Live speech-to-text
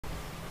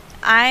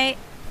I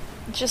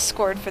just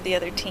scored for the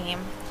other team.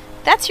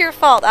 That's your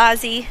fault,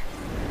 Ozzie.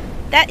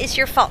 That is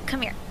your fault.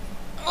 Come here.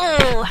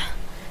 Oh,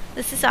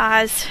 this is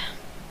Oz.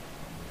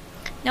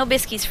 No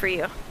biscuits for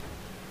you.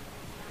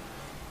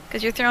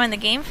 Because you're throwing the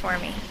game for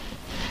me.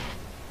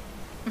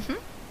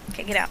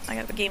 Okay, get out. I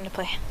got a game to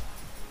play.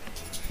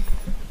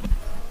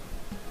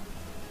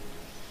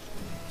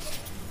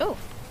 Oh,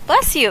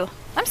 bless you.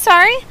 I'm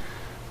sorry. I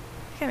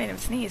think I made him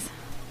sneeze.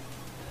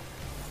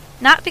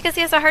 Not because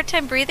he has a hard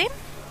time breathing.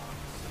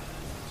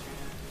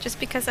 Just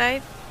because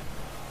I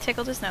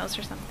tickled his nose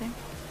or something.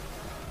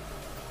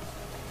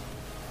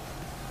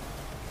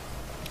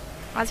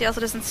 Ozzie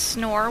also doesn't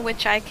snore,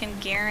 which I can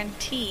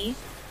guarantee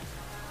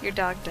your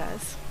dog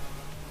does.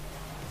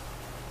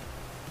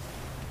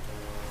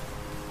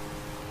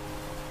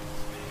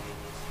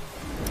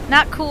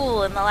 Not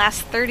cool in the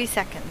last 30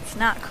 seconds.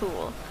 Not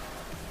cool.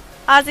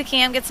 Ozzie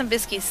Cam, get some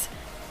biscuits.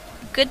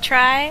 Good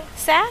try,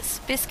 Sass.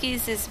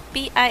 Biscuits is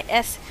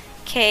Biskees.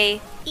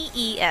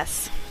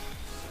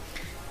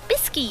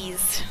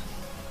 Biscuits.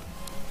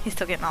 He's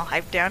still getting all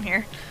hyped down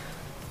here.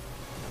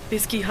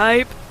 Bisky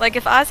hype. Like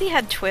if Ozzie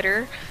had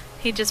Twitter,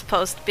 he'd just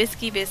post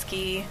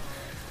Bisky.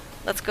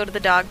 Let's go to the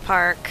dog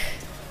park.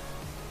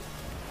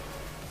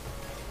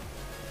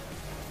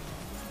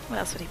 What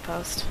else would he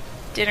post?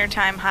 Dinner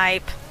time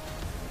hype.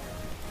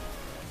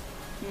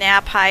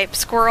 Nap hype.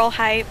 Squirrel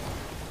hype.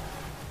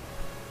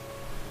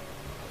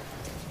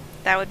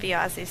 That would be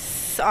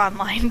Ozzie's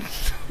online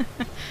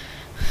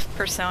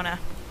persona.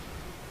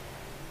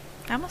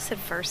 I almost said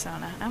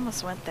fursona. I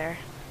almost went there.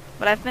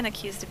 But I've been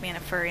accused of being a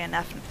furry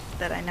enough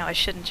that I know I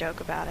shouldn't joke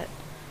about it.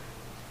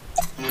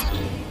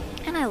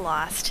 And I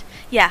lost.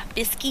 Yeah,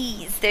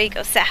 biscuits. There you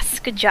go, Sass.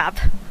 Good job.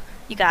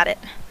 You got it.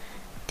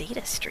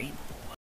 Data stream.